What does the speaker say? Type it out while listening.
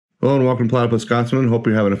Hello and welcome to Platypus, Scotsman. Hope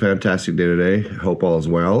you're having a fantastic day today. Hope all is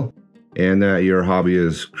well and that your hobby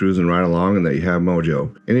is cruising right along and that you have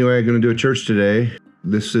mojo. Anyway, I'm going to do a church today.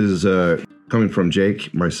 This is coming from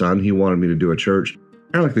Jake, my son. He wanted me to do a church,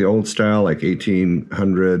 kind of like the old style, like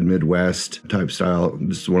 1800 Midwest type style.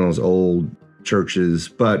 Just one of those old churches,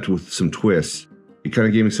 but with some twists. He kind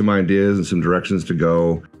of gave me some ideas and some directions to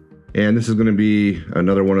go. And this is going to be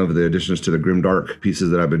another one of the additions to the Grimdark pieces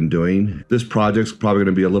that I've been doing. This project's probably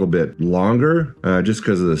going to be a little bit longer just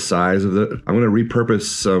because of the size of it. I'm going to repurpose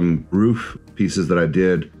some roof pieces that I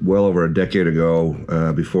did well over a decade ago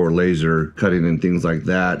before laser cutting and things like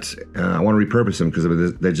that. I want to repurpose them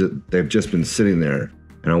because they've just been sitting there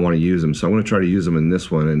and I want to use them. So I'm going to try to use them in this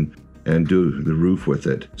one and do the roof with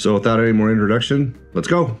it. So without any more introduction, let's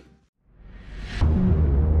go.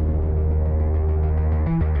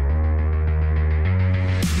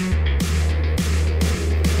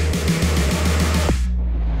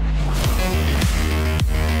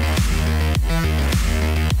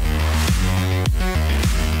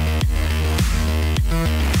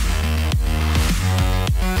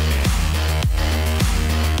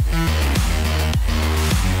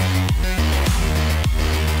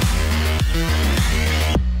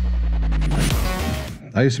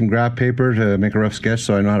 I used some graph paper to make a rough sketch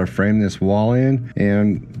so I know how to frame this wall in.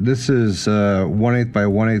 And this is 1/8 by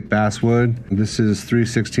 1/8 basswood. This is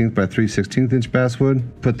 3/16 by 3/16 inch basswood.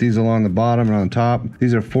 Put these along the bottom and on the top.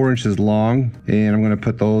 These are 4 inches long, and I'm going to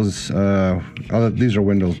put those, these are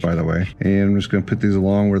windows by the way. And I'm just going to put these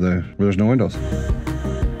along where there's no windows.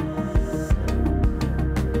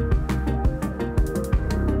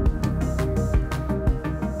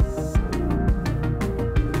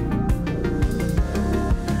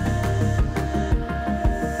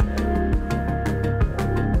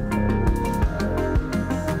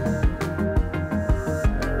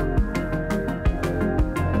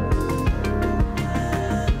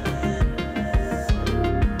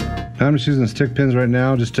 I'm just using stick pins right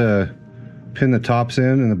now just to pin the tops in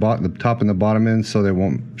and the top and the bottom in so they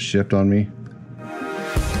won't shift on me.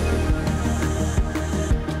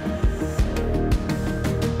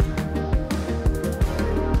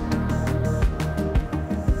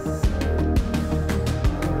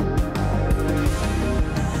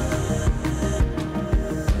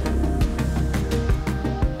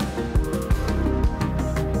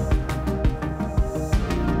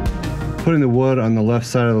 Putting the wood on the left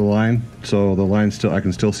side of the line so the line I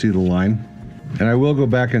can still see the line. And I will go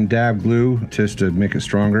back and dab glue just to make it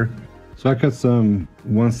stronger. So I cut some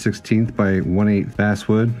 1/16 by 1/8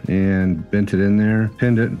 basswood and bent it in there,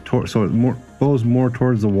 pinned it so it goes more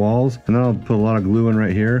towards the walls, and then I'll put a lot of glue in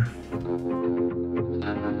right here.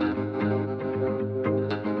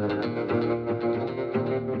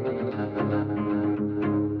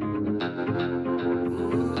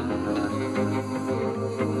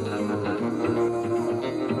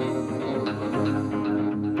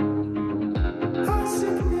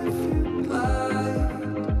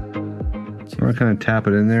 I kind of tap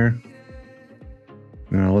it in there,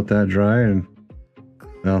 and I'll let that dry, and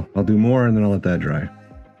well, I'll do more, and then I'll let that dry.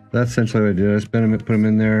 That's essentially what I did. I just bend them, put them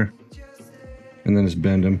in there, and then just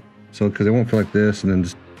bend them, so because they won't feel like this, and then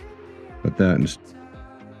just put that and just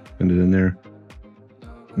bend it in there.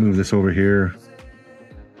 Move this over here,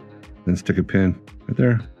 then stick a pin right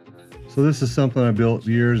there. So this is something I built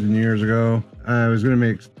years and years ago. I was gonna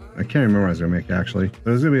make, I can't remember what I was gonna make actually,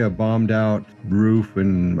 but it was gonna be a bombed out roof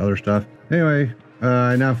and other stuff. Anyway,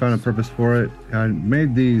 I now found a purpose for it. I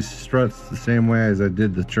made these struts the same way as I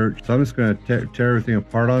did the church. So I'm just gonna tear everything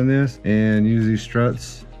apart on this and use these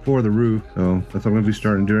struts for the roof. So that's what I'm gonna be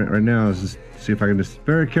starting doing right now, is just see if I can just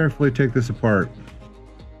very carefully take this apart.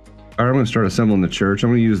 All right, I'm gonna start assembling the church.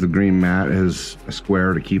 I'm gonna use the green mat as a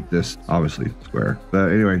square to keep this obviously square.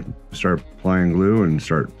 But anyway, start applying glue and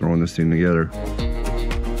start throwing this thing together.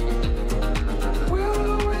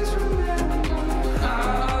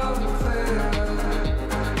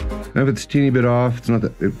 Now if it's a teeny bit off, it's not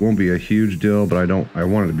that it won't be a huge deal, but I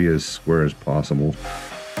want it to be as square as possible.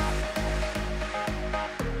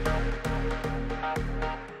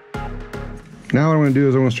 Now what I'm going to do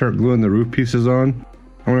is I'm going to start gluing the roof pieces on.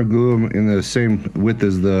 I'm going to glue them in the same width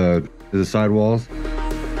as the side walls.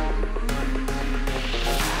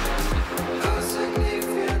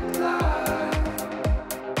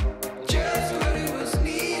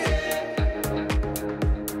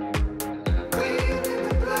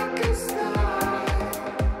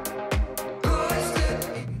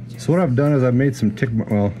 So what I've done is I've made some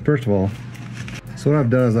well, first of all, so what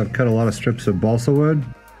I've done is I've cut a lot of strips of balsa wood.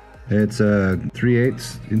 It's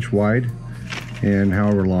 3/8 inch wide, and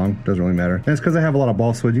however long, doesn't really matter. And it's because I have a lot of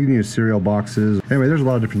balsa wood. You can use cereal boxes. Anyway, there's a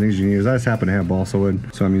lot of different things you can use. I just happen to have balsa wood,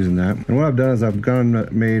 so I'm using that. And what I've done is I've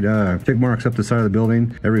made tick marks up the side of the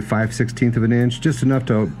building every 5/16 of an inch, just enough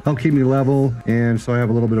to help keep me level, and so I have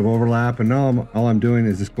a little bit of overlap. And now all I'm doing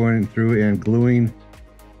is just going through and gluing.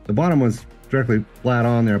 The bottom was directly flat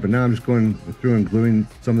on there, but now I'm just going through and gluing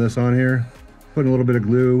some of this on here, putting a little bit of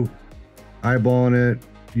glue, eyeballing it,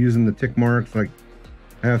 using the tick marks. Like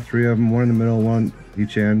I have 3 of them, one in the middle, one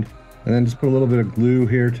each end, and then just put a little bit of glue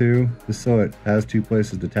here too, just so it has 2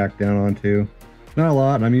 places to tack down onto. Not a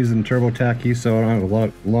lot. I'm using turbo tacky, so I don't have a lot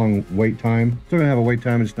of long wait time. Still gonna have a wait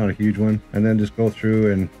time, it's not a huge one. And then just go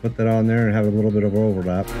through and put that on there and have a little bit of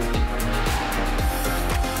overlap.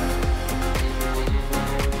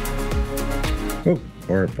 Oh,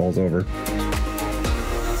 or it falls over.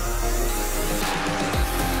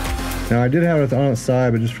 Now I did have it on its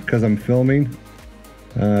side, but just because I'm filming,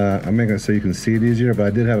 I'm making it so you can see it easier, but I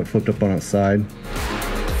did have it flipped up on its side.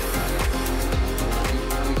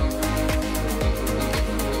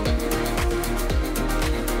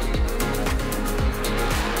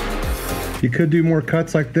 You could do more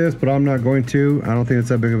cuts like this, but I'm not going to. I don't think it's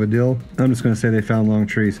that big of a deal. I'm just gonna say they found long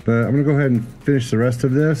trees. But I'm gonna go ahead and finish the rest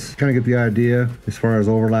of this, kind of get the idea as far as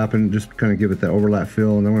overlapping, just kind of give it that overlap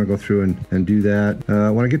feel, and I'm gonna go through and do that.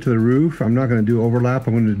 When I get to the roof, I'm not gonna do overlap,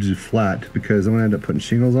 I'm gonna do flat, because I'm gonna end up putting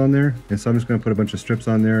shingles on there. And so I'm just gonna put a bunch of strips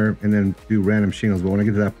on there and then do random shingles. But when I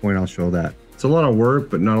get to that point, I'll show that. It's a lot of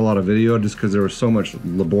work, but not a lot of video, just because there was so much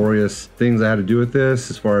laborious things I had to do with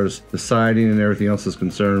this as far as the siding and everything else is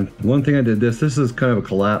concerned. One thing I did, this is kind of a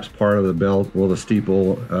collapsed part of the belt, well, the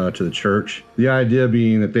steeple to the church. The idea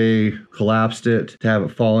being that they collapsed it to have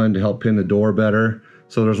it fall in to help pin the door better.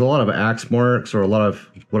 So there's a lot of axe marks, or a lot of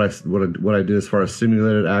what I did as far as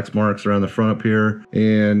simulated axe marks around the front up here.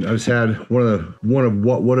 And I just had one of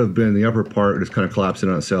what would have been the upper part just kind of collapsing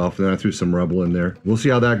on itself, and then I threw some rubble in there. We'll see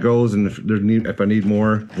how that goes, and if I need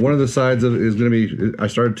more. One of the sides of it is going to be, I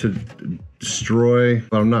started to destroy,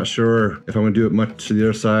 but I'm not sure if I'm going to do it much to the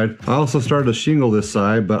other side. I also started to shingle this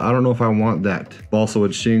side, but I don't know if I want that balsa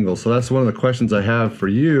wood shingle. So that's one of the questions I have for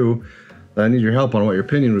you. I need your help on what your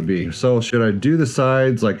opinion would be. So should I do the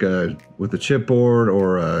sides like with a chipboard,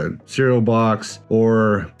 or a cereal box,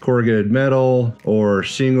 or corrugated metal, or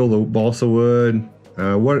shingle the balsa wood?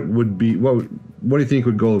 What do you think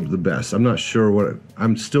would go the best? I'm not sure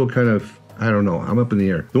I'm still kind of, I don't know, I'm up in the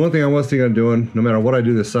air. The one thing I was thinking of doing, no matter what I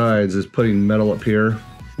do the sides, is putting metal up here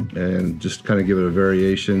and just kind of give it a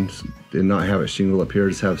variation and not have it shingle up here,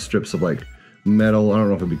 just have strips of like metal. I don't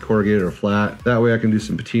know if it'd be corrugated or flat. That way I can do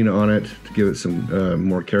some patina on it to give it some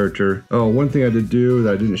more character. Oh, one thing I did do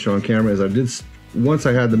that I didn't show on camera is once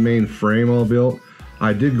I had the main frame all built,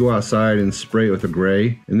 I did go outside and spray it with a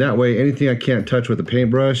gray. And that way, anything I can't touch with a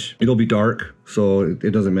paintbrush, it'll be dark, so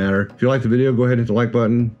it doesn't matter. If you like the video, go ahead and hit the like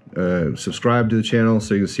button, subscribe to the channel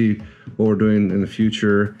so you can see what we're doing in the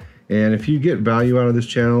future. And if you get value out of this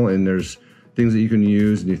channel and there's things that you can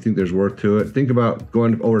use and you think there's worth to it, think about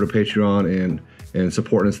going over to Patreon and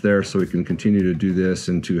supporting us there so we can continue to do this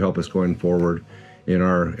and to help us going forward in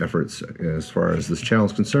our efforts as far as this channel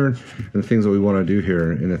is concerned, and the things that we want to do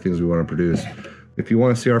here and the things we want to produce. If you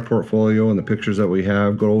want to see our portfolio and the pictures that we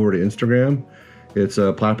have, go over to Instagram. It's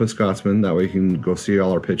Platypus Scotsman. That way you can go see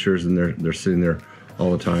all our pictures, and they're sitting there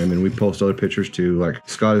all the time. And we post other pictures too. Like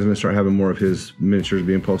Scotty's gonna start having more of his miniatures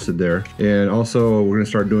being posted there. And also we're gonna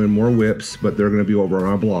start doing more whips, but they're gonna be over on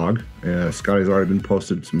our blog. Scotty's already been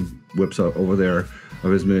posted some whips over there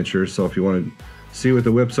of his miniatures. So if you want to see what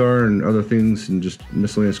the whips are and other things and just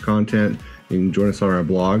miscellaneous content, you can join us on our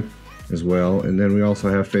blog as well. And then we also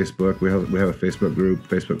have Facebook. We have a Facebook group,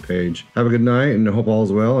 Facebook page. Have a good night, and I hope all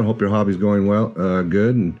is well, and hope your hobby's going well,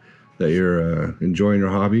 good, and that you're enjoying your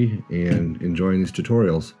hobby and enjoying these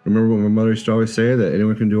tutorials. Remember what my mother used to always say, that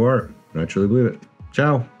anyone can do art, and I truly believe it.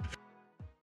 Ciao.